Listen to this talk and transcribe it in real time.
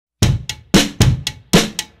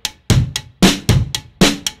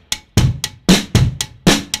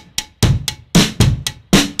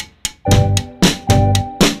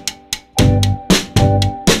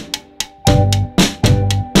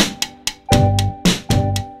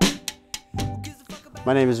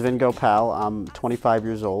My name is Vin Gopal. I'm 25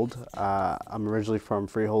 years old. I'm originally from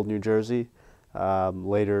Freehold, New Jersey.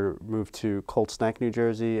 Later moved to Colts Neck, New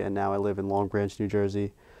Jersey, and now I live in Long Branch, New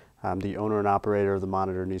Jersey. I'm the owner and operator of the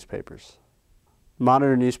Monitor newspapers.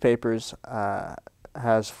 Monitor newspapers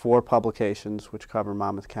has 4 publications which cover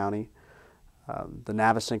Monmouth County. The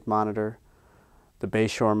Navesink Monitor, the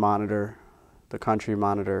Bayshore Monitor, the Country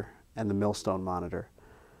Monitor, and the Millstone Monitor.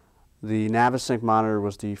 The Navesink Monitor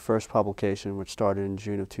was the first publication, which started in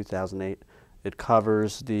June of 2008. It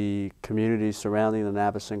covers the communities surrounding the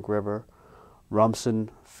Navesink River: Rumson,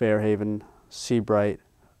 Fairhaven, Seabright,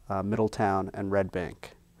 Middletown, and Red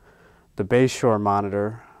Bank. The Bayshore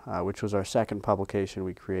Monitor, which was our second publication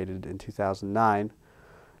we created in 2009,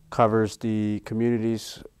 covers the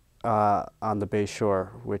communities on the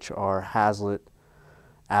Bayshore, which are Hazlitt,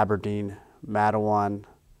 Aberdeen, Matawan,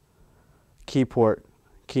 Keyport,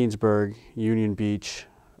 Keansburg, Union Beach,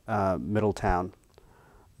 Middletown.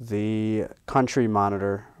 The Country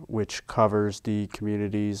Monitor, which covers the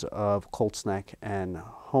communities of Colts Neck and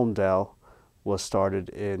Homedale, was started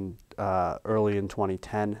in early in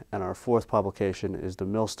 2010, and our 4th publication is the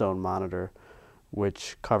Millstone Monitor,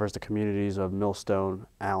 which covers the communities of Millstone,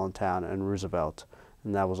 Allentown, and Roosevelt,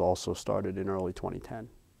 and that was also started in early 2010.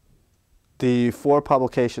 The 4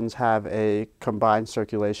 publications have a combined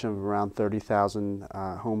circulation of around 30,000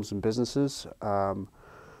 homes and businesses.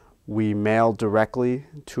 We mail directly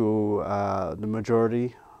to the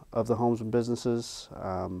majority of the homes and businesses,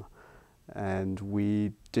 and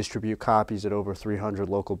we distribute copies at over 300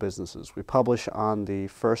 local businesses. We publish on the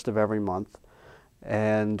 1st of every month,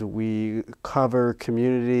 and we cover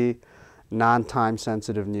community, non-time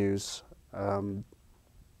sensitive news.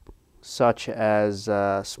 Such as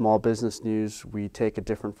small business news. We take a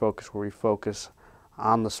different focus where we focus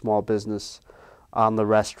on the small business, on the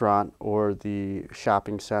restaurant or the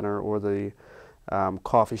shopping center or the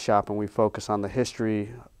coffee shop, and we focus on the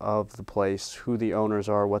history of the place, who the owners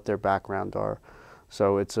are, what their background are.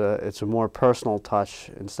 So it's a more personal touch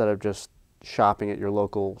instead of just shopping at your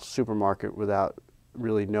local supermarket without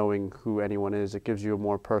really knowing who anyone is. It gives you a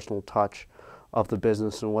more personal touch of the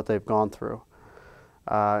business and what they've gone through.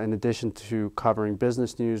 In addition to covering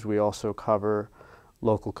business news, we also cover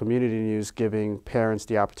local community news, giving parents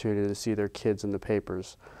the opportunity to see their kids in the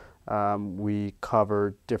papers. We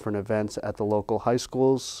cover different events at the local high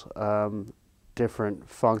schools, different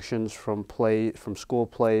functions from school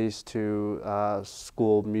plays to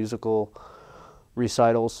school musical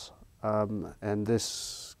recitals, and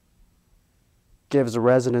this gives the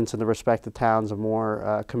residents in the respective towns a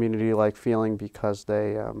more community-like feeling because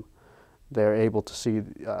they're able to see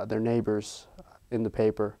their neighbors in the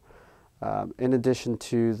paper. In addition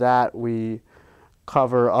to that, we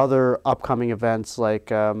cover other upcoming events like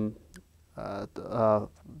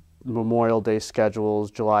Memorial Day schedules,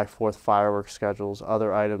 July 4th fireworks schedules,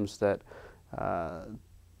 other items that are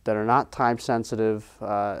not time sensitive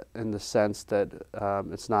in the sense that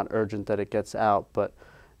it's not urgent that it gets out, but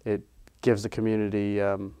it gives the community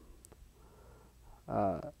a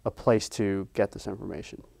place to get this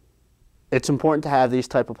information. It's important to have these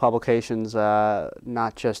type of publications,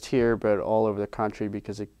 not just here, but all over the country,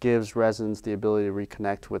 because it gives residents the ability to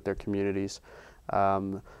reconnect with their communities.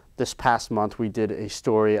 This past month, we did a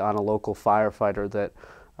story on a local firefighter that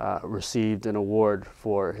received an award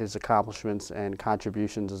for his accomplishments and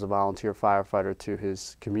contributions as a volunteer firefighter to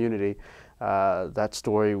his community. That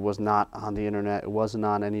story was not on the internet. It wasn't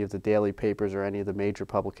on any of the daily papers or any of the major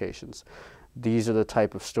publications. These are the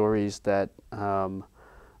type of stories that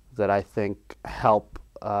I think help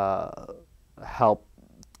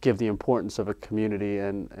give the importance of a community,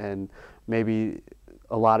 and maybe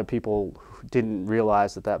a lot of people didn't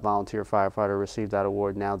realize that volunteer firefighter received that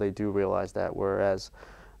award. Now they do realize that, whereas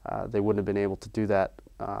they wouldn't have been able to do that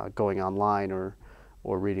going online or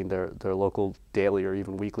reading their local daily or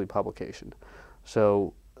even weekly publication.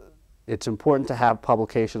 So it's important to have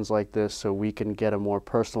publications like this so we can get a more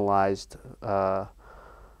personalized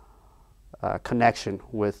connection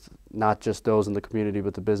with not just those in the community,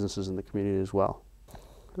 but the businesses in the community as well.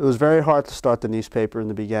 It was very hard to start the newspaper in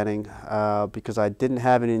the beginning because I didn't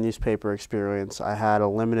have any newspaper experience. I had a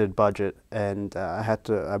limited budget, and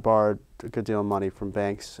I borrowed a good deal of money from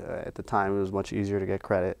banks. At the time, it was much easier to get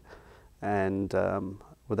credit, and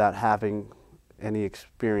without having any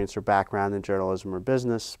experience or background in journalism or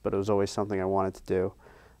business, but it was always something I wanted to do.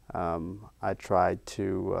 I tried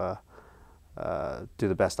to do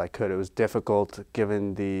the best I could. It was difficult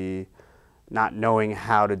given the not knowing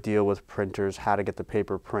how to deal with printers, how to get the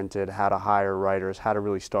paper printed, how to hire writers, how to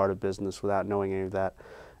really start a business without knowing any of that.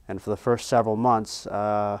 And for the first several months,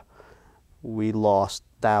 we lost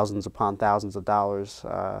thousands upon thousands of dollars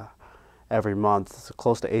every month,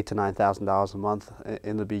 close to $8,000 to $9,000 a month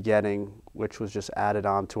in the beginning, which was just added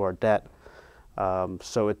on to our debt.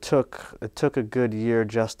 So it took a good year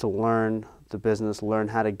just to learn the business, learn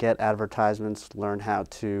how to get advertisements, learn how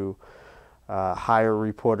to hire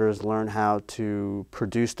reporters, learn how to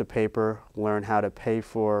produce the paper, learn how to pay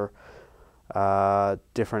for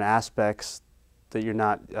different aspects that you're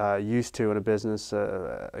not used to in a business.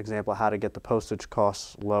 Example, how to get the postage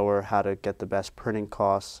costs lower, how to get the best printing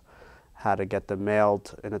costs, how to get them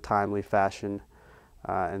mailed in a timely fashion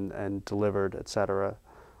and delivered, etc.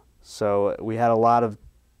 So we had a lot of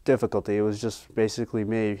difficulty. It was just basically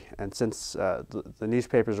me, and since the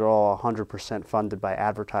newspapers are all 100% funded by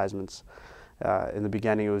advertisements, in the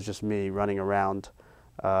beginning it was just me running around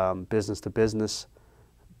business to business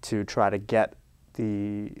to try to get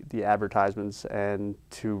the advertisements and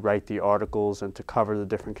to write the articles and to cover the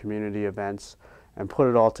different community events and put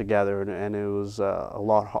it all together, and it was a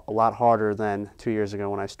lot harder than 2 years ago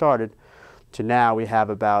when I started. To now we have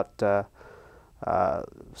about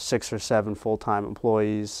 6 or 7 full-time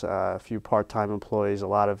employees, a few part-time employees, a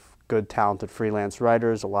lot of good talented freelance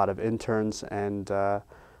writers, a lot of interns, and a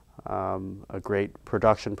great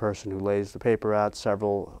production person who lays the paper out,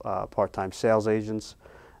 several part-time sales agents.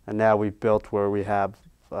 And now we've built where we have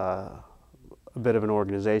a bit of an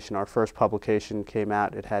organization. Our first publication came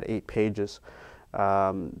out, it had 8 pages.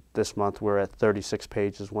 This month we're at 36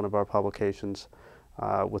 pages, one of our publications,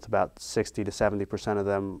 with about 60 to 70% of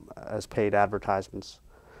them as paid advertisements.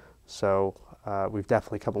 So we've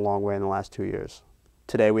definitely come a long way in the last 2 years.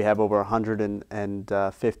 Today we have over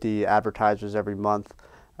 150 advertisers every month.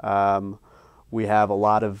 We have a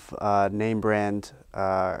lot of name brand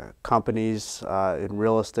companies in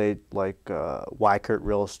real estate like Weichert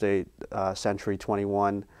Real Estate, Century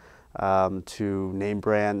 21, to name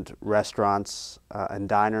brand restaurants and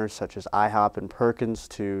diners such as IHOP and Perkins,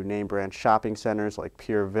 to name brand shopping centers like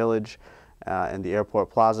Pier Village and the Airport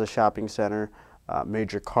Plaza Shopping Center,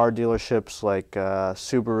 major car dealerships like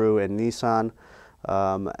Subaru and Nissan,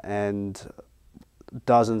 and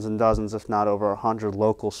dozens and dozens, if not over 100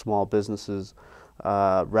 local small businesses,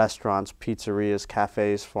 restaurants, pizzerias,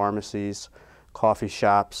 cafes, pharmacies, coffee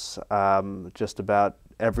shops, just about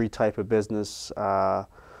every type of business,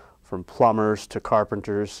 from plumbers to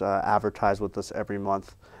carpenters, advertise with us every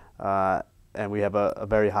month. And we have a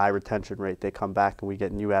very high retention rate. They come back and we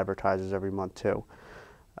get new advertisers every month too.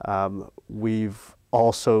 We've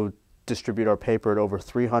also distribute our paper at over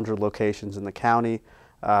 300 locations in the county,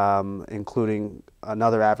 including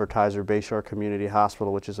another advertiser, Bayshore Community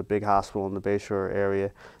Hospital, which is a big hospital in the Bayshore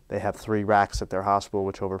area. They have 3 racks at their hospital,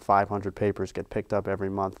 which over 500 papers get picked up every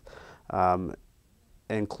month,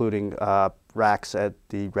 including racks at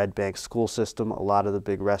the Red Bank school system, a lot of the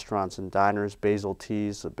big restaurants and diners, Basil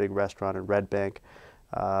Teas, a big restaurant in Red Bank,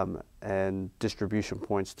 and distribution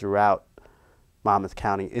points throughout Monmouth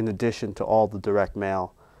County, in addition to all the direct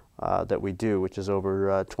mail that we do, which is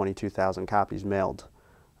over 22,000 copies mailed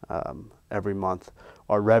every month.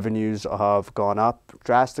 Our revenues have gone up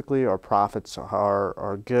drastically, our profits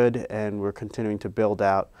are good, and we're continuing to build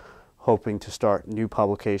out, hoping to start new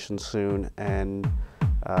publications soon, and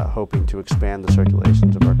hoping to expand the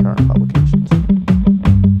circulations of our current publications.